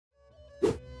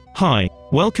Hi,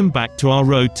 welcome back to our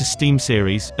Road to Steam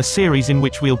series, a series in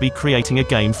which we'll be creating a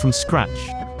game from scratch.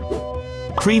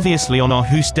 Previously on our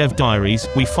HEUSS Dev Diaries,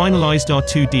 we finalized our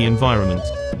 2D environment.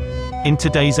 In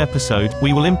today's episode,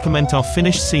 we will implement our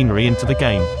finished scenery into the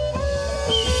game.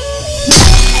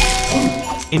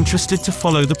 Interested to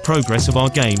follow the progress of our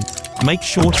game? Make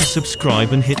sure to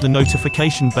subscribe and hit the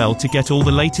notification bell to get all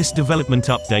the latest development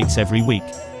updates every week.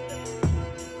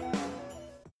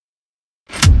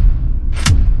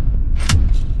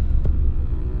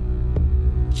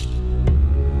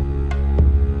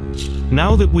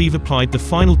 Now that we've applied the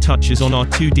final touches on our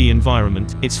 2D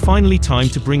environment, it's finally time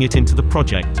to bring it into the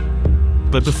project.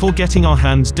 But before getting our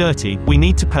hands dirty, we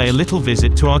need to pay a little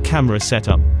visit to our camera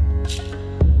setup.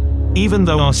 Even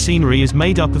though our scenery is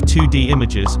made up of 2D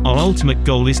images, our ultimate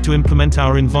goal is to implement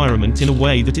our environment in a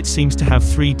way that it seems to have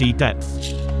 3D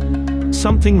depth.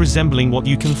 Something resembling what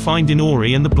you can find in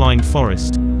Ori and the Blind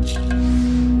Forest.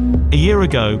 A year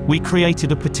ago, we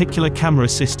created a particular camera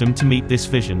system to meet this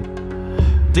vision.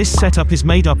 This setup is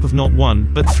made up of not one,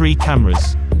 but 3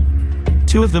 cameras.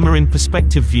 2 of them are in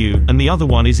perspective view, and the other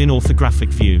one is in orthographic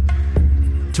view.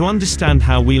 To understand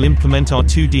how we'll implement our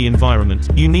 2D environment,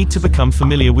 you need to become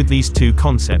familiar with these 2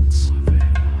 concepts.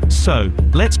 So,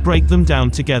 let's break them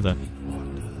down together.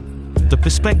 The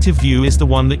perspective view is the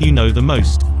one that you know the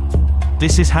most.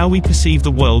 This is how we perceive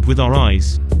the world with our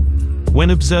eyes.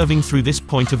 When observing through this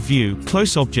point of view,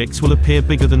 close objects will appear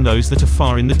bigger than those that are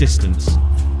far in the distance.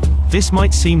 This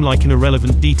might seem like an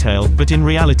irrelevant detail, but in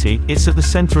reality, it's at the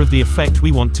center of the effect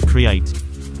we want to create.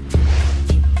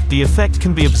 The effect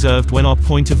can be observed when our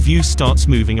point of view starts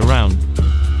moving around.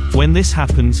 When this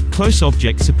happens, close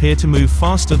objects appear to move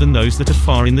faster than those that are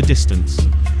far in the distance.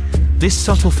 This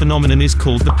subtle phenomenon is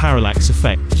called the parallax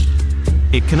effect.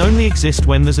 It can only exist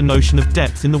when there's a notion of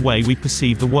depth in the way we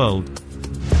perceive the world.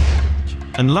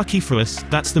 And lucky for us,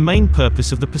 that's the main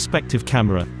purpose of the perspective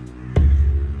camera.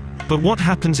 But what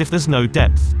happens if there's no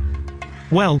depth?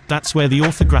 Well, that's where the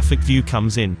orthographic view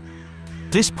comes in.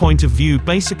 This point of view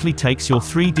basically takes your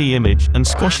 3D image and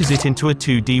squashes it into a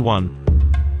 2D one.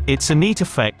 It's a neat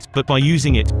effect, but by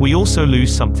using it, we also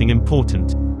lose something important.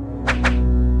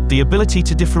 The ability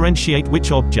to differentiate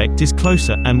which object is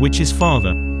closer and which is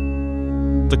farther.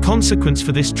 The consequence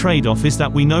for this trade-off is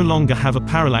that we no longer have a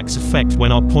parallax effect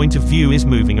when our point of view is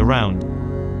moving around.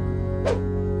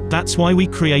 That's why we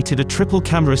created a triple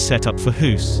camera setup for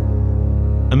HEUSS.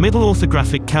 A middle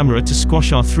orthographic camera to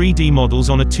squash our 3D models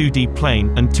on a 2D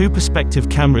plane, and 2 perspective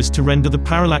cameras to render the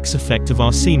parallax effect of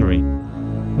our scenery.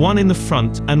 One in the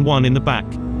front, and one in the back.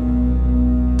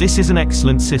 This is an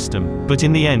excellent system, but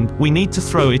in the end, we need to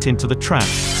throw it into the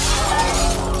trash.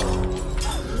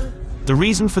 The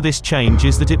reason for this change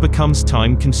is that it becomes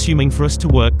time-consuming for us to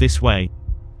work this way.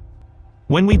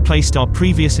 When we placed our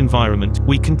previous environment,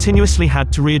 we continuously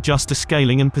had to readjust the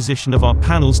scaling and position of our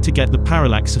panels to get the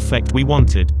parallax effect we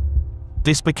wanted.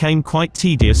 This became quite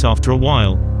tedious after a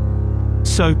while.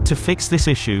 So, to fix this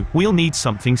issue, we'll need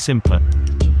something simpler.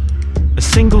 A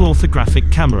single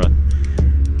orthographic camera.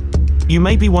 You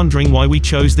may be wondering why we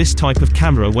chose this type of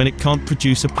camera when it can't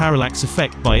produce a parallax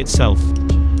effect by itself.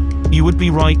 You would be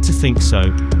right to think so.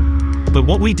 But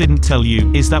what we didn't tell you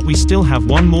is that we still have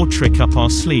one more trick up our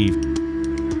sleeve.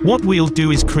 What we'll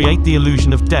do is create the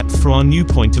illusion of depth for our new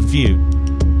point of view.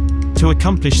 To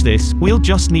accomplish this, we'll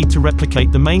just need to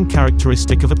replicate the main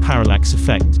characteristic of a parallax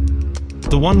effect.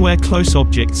 The one where close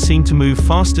objects seem to move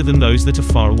faster than those that are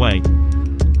far away.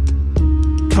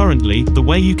 Currently, the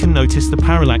way you can notice the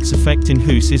parallax effect in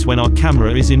HEUSS is when our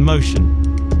camera is in motion.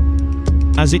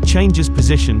 As it changes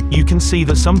position, you can see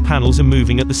that some panels are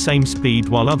moving at the same speed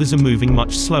while others are moving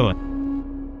much slower.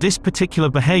 This particular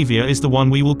behavior is the one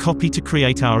we will copy to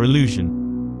create our illusion.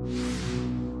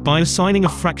 By assigning a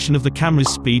fraction of the camera's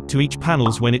speed to each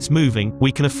panel when it's moving,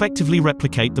 we can effectively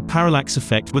replicate the parallax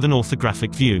effect with an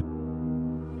orthographic view.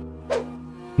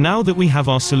 Now that we have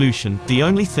our solution, the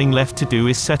only thing left to do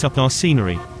is set up our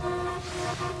scenery.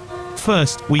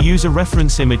 First, we use a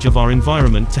reference image of our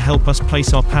environment to help us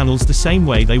place our panels the same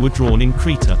way they were drawn in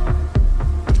Krita.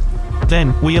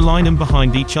 Then, we align them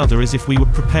behind each other as if we were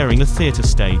preparing a theater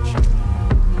stage.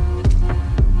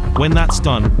 When that's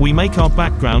done, we make our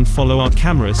background follow our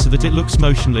camera so that it looks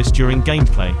motionless during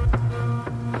gameplay.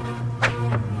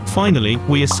 Finally,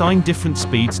 we assign different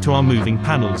speeds to our moving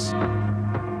panels.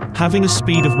 Having a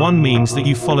speed of 1 means that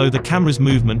you follow the camera's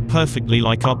movement perfectly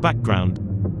like our background.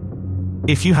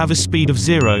 If you have a speed of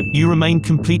 0, you remain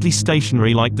completely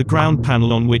stationary like the ground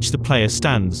panel on which the player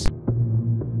stands.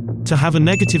 To have a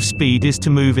negative speed is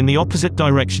to move in the opposite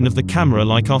direction of the camera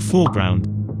like our foreground.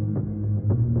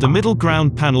 The middle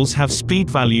ground panels have speed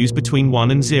values between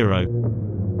 1 and 0.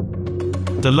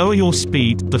 The lower your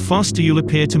speed, the faster you'll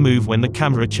appear to move when the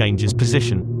camera changes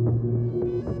position.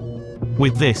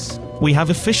 With this, we have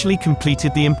officially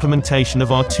completed the implementation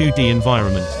of our 2D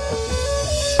environment.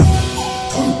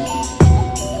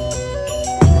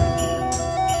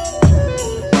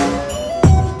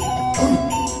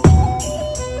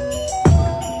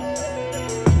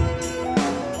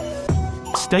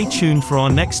 Stay tuned for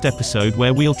our next episode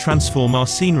where we'll transform our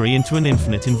scenery into an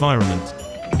infinite environment.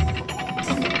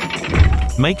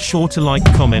 Make sure to like,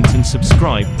 comment and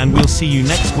subscribe, and we'll see you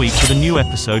next week with a new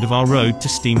episode of our Road to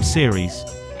Steam series.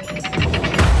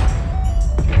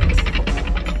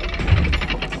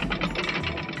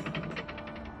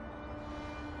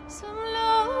 Some